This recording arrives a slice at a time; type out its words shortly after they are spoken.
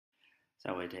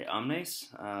Salve omnes.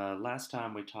 Last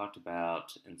time we talked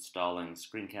about installing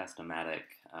Screencast-O-Matic,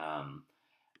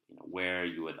 where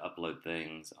you would upload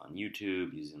things on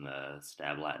YouTube using the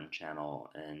Stab Latin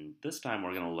channel, and this time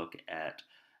we're going to look at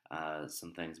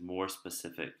some things more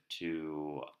specific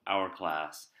to our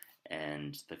class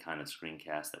and the kind of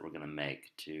screencast that we're going to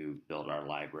make to build our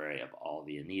library of all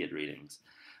the Aeneid readings.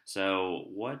 So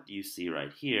what you see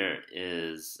right here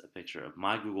is a picture of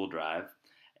my Google Drive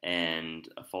and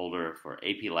a folder for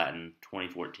AP Latin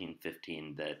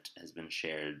 2014-15 that has been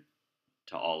shared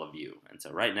to all of you. And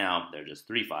so right now, there are just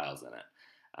 3 files in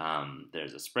it.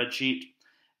 There's a spreadsheet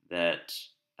that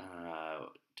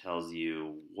tells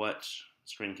you what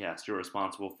screencast you're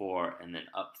responsible for, and then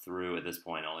up through, at this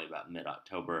point, only about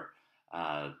mid-October,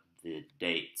 the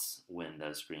dates when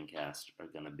those screencasts are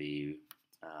going to be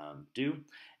due.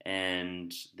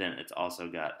 And then it's also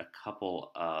got a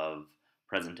couple of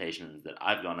presentations that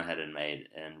I've gone ahead and made,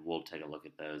 and we'll take a look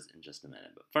at those in just a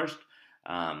minute. But first,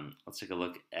 let's take a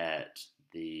look at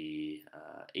the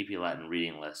AP Latin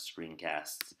reading list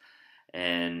screencasts.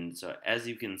 And so as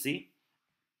you can see,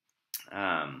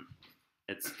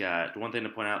 it's got one thing to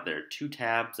point out. There are 2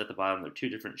 tabs at the bottom. There are 2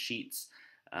 different sheets.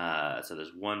 So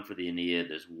there's one for the Aeneid,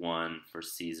 there's one for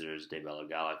Caesar's De Bello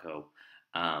Gallico.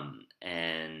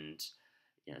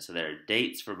 So there are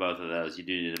dates for both of those. You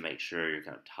do need to make sure you're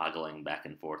kind of toggling back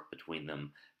and forth between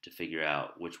them to figure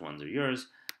out which ones are yours.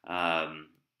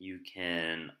 You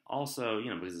can also,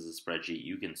 because it's a spreadsheet,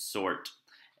 you can sort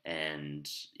and,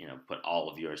 put all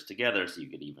of yours together, so you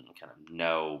could even kind of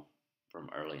know from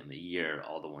early in the year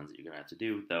all the ones that you're going to have to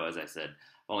do. Though, as I said,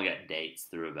 I've only got dates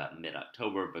through about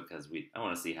mid-October because I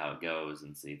want to see how it goes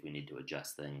and see if we need to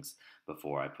adjust things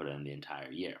before I put in the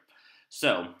entire year.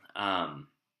 So,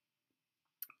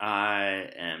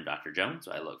 I am Dr. Jones,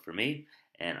 so I look for me,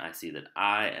 and I see that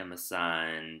I am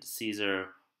assigned Caesar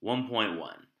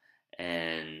 1.1,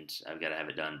 and I've got to have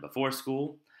it done before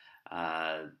school.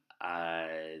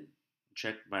 I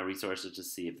checked my resources to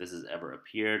see if this has ever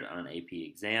appeared on an AP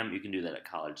exam. You can do that at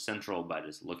College Central by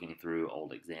just looking through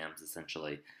old exams,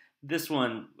 essentially. This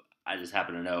one, I just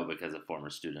happen to know because a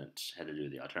former student had to do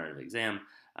the alternative exam.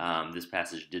 This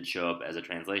passage did show up as a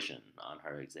translation on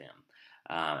her exam.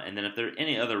 And then if there are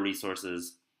any other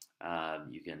resources,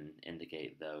 you can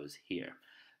indicate those here.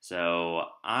 So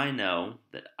I know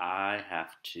that I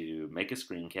have to make a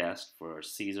screencast for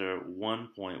Caesar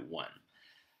 1.1.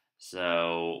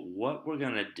 So what we're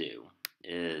going to do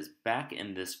is back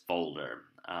in this folder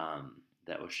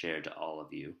that was shared to all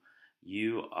of you,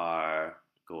 you are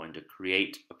going to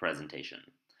create a presentation.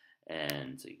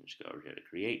 And so you can just go over here to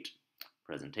create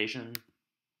presentation.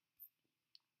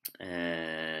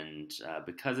 And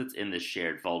because it's in this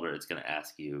shared folder, it's going to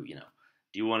ask you,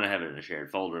 do you want to have it in a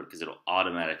shared folder? Because it'll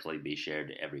automatically be shared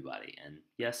to everybody. And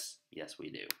yes,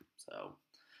 we do. So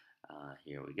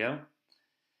here we go.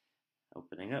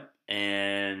 Opening up.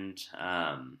 And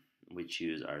we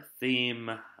choose our theme.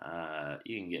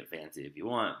 You can get fancy if you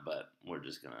want, but we're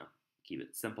just going to keep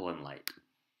it simple and light.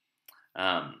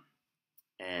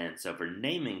 And so for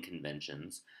naming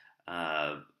conventions,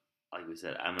 like we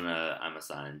said, I'm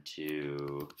assigned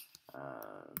to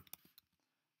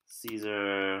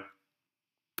Caesar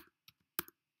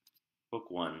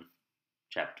Book 1,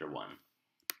 Chapter 1.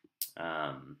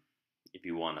 If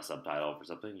you want a subtitle for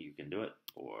something, you can do it.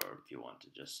 Or if you want to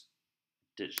just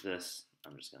ditch this,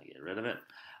 I'm just going to get rid of it.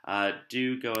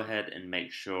 Do go ahead and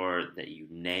make sure that you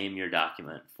name your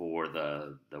document for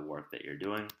the work that you're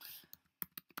doing.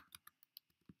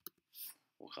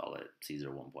 We'll call it Caesar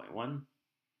 1.1.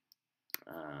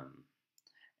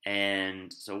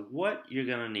 And so what you're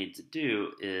going to need to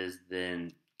do is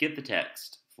then get the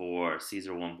text for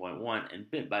Caesar 1.1,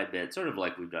 and bit by bit, sort of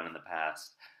like we've done in the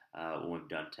past when we've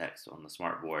done text on the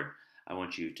smartboard, I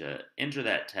want you to enter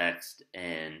that text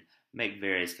and make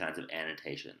various kinds of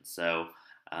annotations. So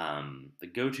the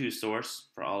go-to source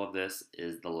for all of this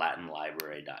is the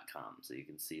latinlibrary.com. So you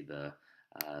can see the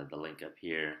link up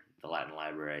here, the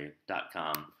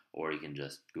latinlibrary.com, or you can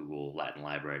just Google Latin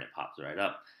Library and it pops right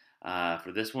up.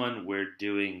 For this one, we're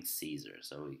doing Caesar,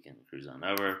 so we can cruise on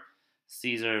over.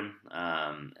 Caesar,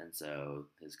 and so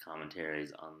his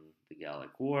commentaries on the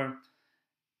Gallic War,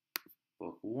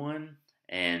 Book 1,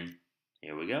 and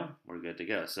here we go. We're good to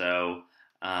go. So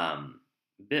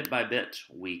bit by bit,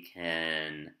 we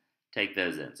can take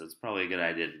those in. So it's probably a good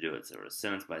idea to do it sort of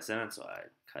sentence by sentence, so I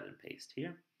cut and paste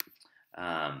here.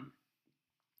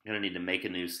 You're going to need to make a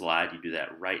new slide. You do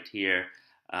that right here.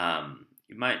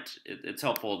 It's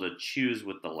helpful to choose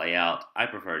with the layout. I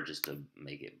prefer just to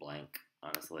make it blank,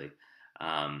 honestly.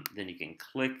 Then you can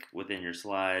click within your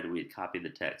slide. We had copied the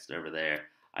text over there.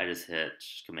 I just hit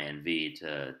Command V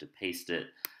to paste it,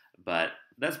 but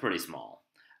that's pretty small.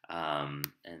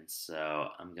 And so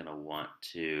I'm going to want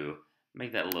to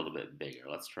make that a little bit bigger.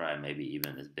 Let's try maybe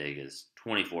even as big as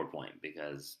 24 point,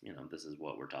 because, this is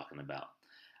what we're talking about.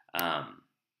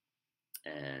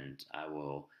 And I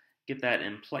will get that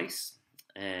in place.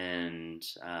 And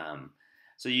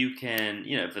so you can,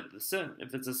 if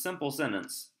it's a simple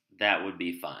sentence, that would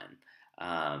be fine.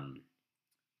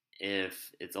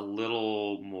 If it's a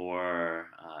little more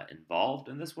involved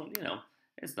in this one,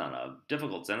 it's not a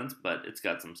difficult sentence, but it's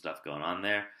got some stuff going on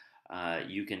there.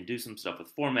 You can do some stuff with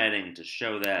formatting to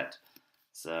show that.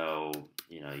 So,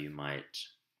 you might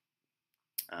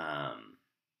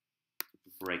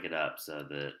break it up so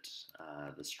that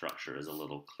the structure is a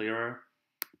little clearer.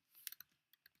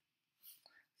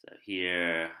 So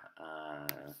here,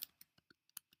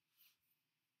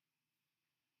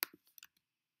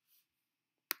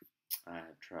 I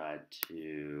have tried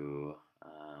to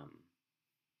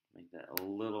make that a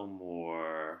little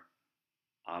more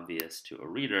obvious to a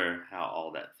reader how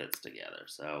all that fits together.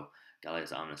 So,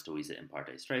 Gallius omnis divisa in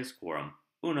partes tres, quorum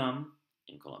unum,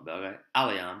 in colum belgae,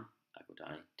 aliam,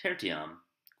 aquitani, tertiam,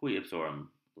 qui ipsorum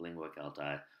lingua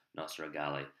Celtae nostra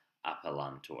Galli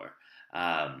appellantur.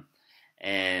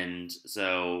 And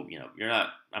so,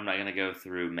 I'm not going to go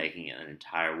through making it an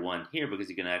entire one here, because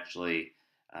you can actually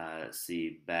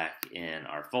see back in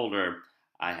our folder,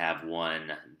 I have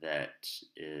one that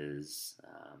is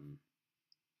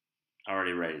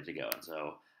already ready to go. And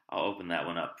so I'll open that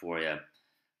one up for you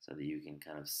so that you can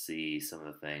kind of see some of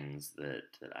the things that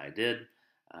I did.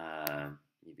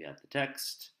 You've got the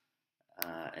text,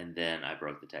 and then I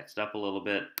broke the text up a little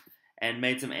bit and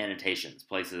made some annotations,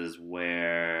 places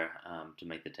where, to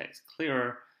make the text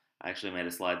clearer, I actually made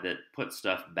a slide that put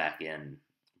stuff back in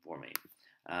for me.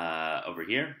 Over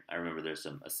here, I remember there's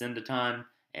some ascendaton,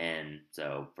 and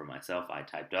so for myself, I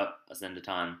typed up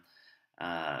ascendaton,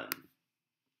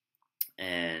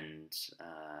 and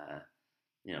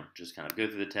just kind of go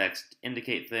through the text,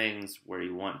 indicate things where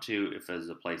you want to. If there's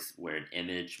a place where an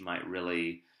image might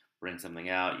really bring something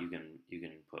out, you can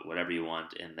put whatever you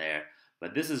want in there.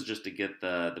 But this is just to get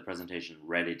the presentation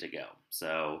ready to go.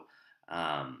 So,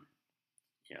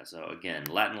 so again,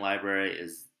 Latin Library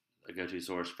is a go-to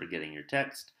source for getting your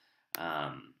text.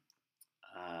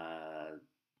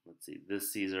 Let's see,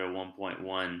 this Caesar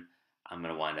 1.1, I'm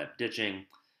going to wind up ditching.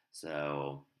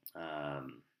 So,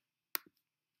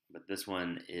 but this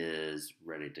one is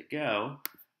ready to go.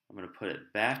 I'm going to put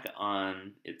it back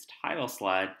on its title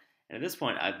slide. And at this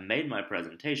point, I've made my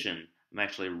presentation. I'm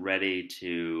actually ready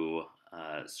to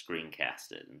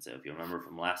screencast it. And so if you remember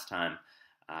from last time,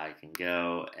 I can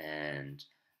go and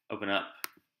open up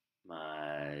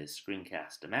my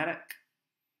screencast-o-matic.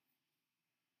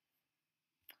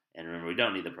 And remember, we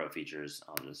don't need the pro features.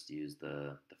 I'll just use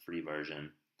the free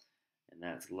version. And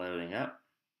that's loading up.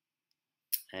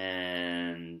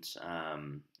 And,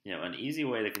 an easy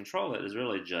way to control it is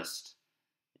really just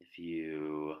if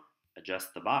you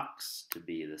adjust the box to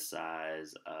be the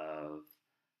size of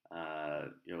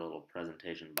your little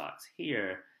presentation box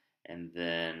here, and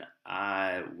then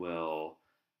I will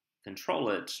control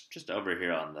it just over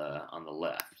here on the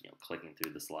left, clicking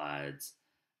through the slides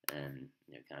and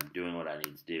kind of doing what I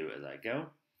need to do as I go.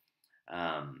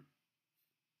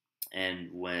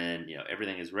 And when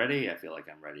everything is ready, I feel like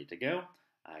I'm ready to go.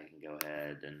 I can go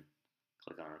ahead and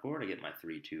click on record to get my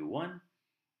 3, 2, 1.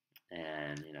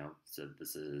 And so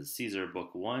this is Caesar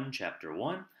Book 1, Chapter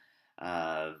 1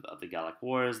 of the Gallic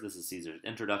Wars. This is Caesar's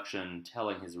introduction,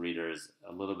 telling his readers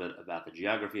a little bit about the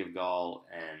geography of Gaul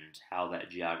and how that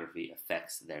geography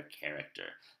affects their character.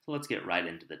 So let's get right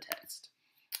into the text.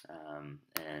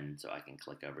 And so I can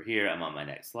click over here. I'm on my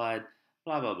next slide.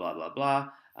 Blah, blah, blah, blah, blah.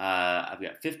 I've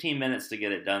got 15 minutes to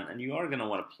get it done, and you are going to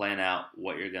want to plan out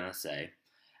what you're going to say,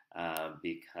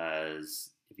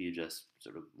 because if you just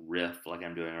sort of riff like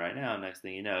I'm doing right now, next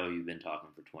thing you know, you've been talking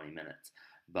for 20 minutes.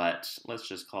 But let's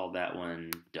just call that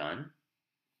one done.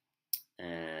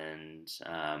 And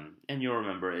you'll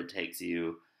remember it takes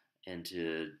you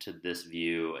into this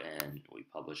view, and we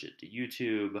publish it to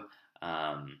YouTube.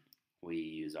 We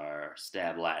use our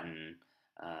Stab Latin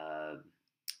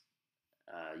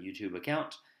YouTube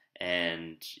account,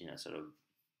 and sort of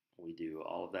we do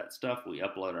all of that stuff. We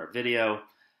upload our video.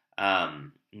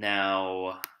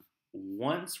 Now,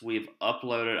 once we've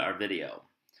uploaded our video,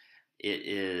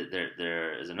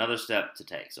 there is another step to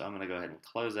take. So I'm going to go ahead and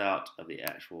close out of the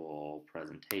actual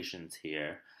presentations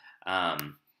here.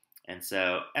 And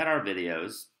so at our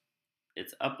videos,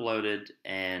 it's uploaded,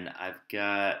 and I've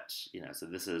got, so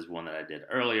this is one that I did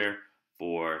earlier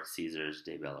for Caesar's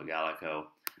De Bello Gallico.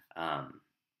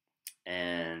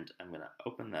 and I'm going to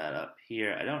open that up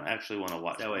here. I don't actually want to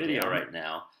watch the video right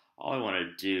now. All I want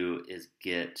to do is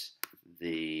get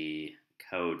the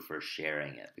code for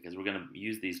sharing it, because we're going to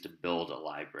use these to build a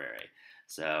library.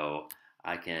 So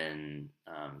I can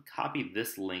copy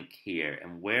this link here,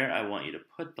 and where I want you to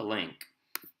put the link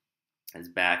is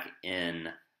back in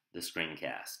the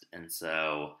screencast. And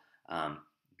so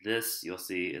this, you'll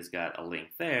see, has got a link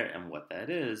there, and what that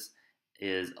is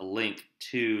a link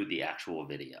to the actual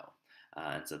video.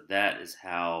 And so that is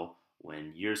how,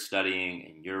 when you're studying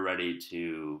and you're ready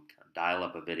to dial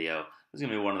up a video, this is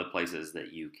going to be one of the places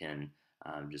that you can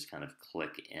just kind of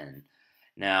click in.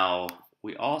 Now,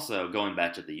 we also, going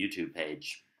back to the YouTube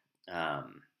page,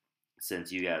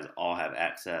 since you guys all have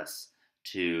access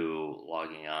to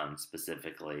logging on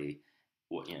specifically,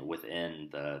 within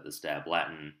the Stab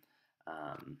Latin,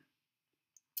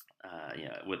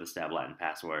 with the Stab Latin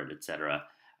password, etc.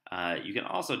 You can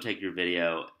also take your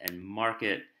video and mark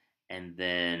it, and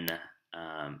then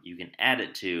you can add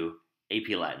it to AP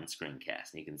Latin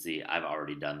screencast. And you can see I've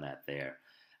already done that there.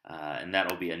 And that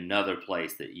will be another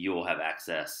place that you'll have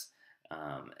access,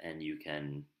 and you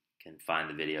can find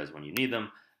the videos when you need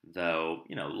them. Though,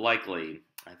 likely,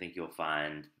 I think you'll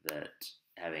find that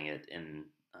having it in,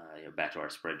 back to our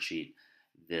spreadsheet,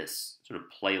 this sort of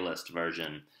playlist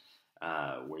version,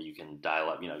 where you can dial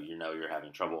up, you're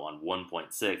having trouble on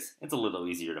 1.6, it's a little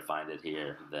easier to find it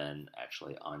here than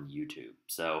actually on YouTube.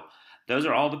 So those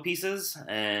are all the pieces,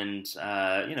 and,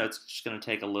 it's just going to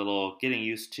take a little getting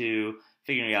used to,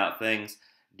 figuring out things.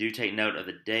 Do take note of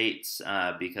the dates,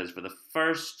 because for the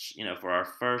first, for our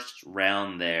first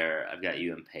round there, I've got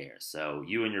you in pairs. So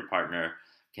you and your partner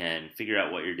can figure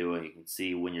out what you're doing. You can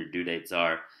see when your due dates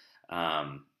are.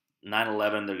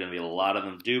 9/11, there are going to be a lot of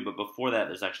them due, but before that,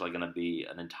 there's actually going to be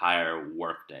an entire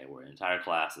work day where an entire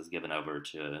class is given over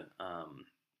to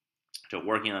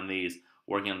working on these,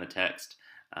 working on the text.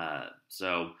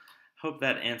 So hope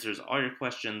that answers all your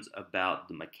questions about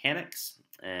the mechanics,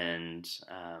 and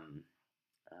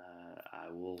I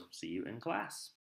will see you in class.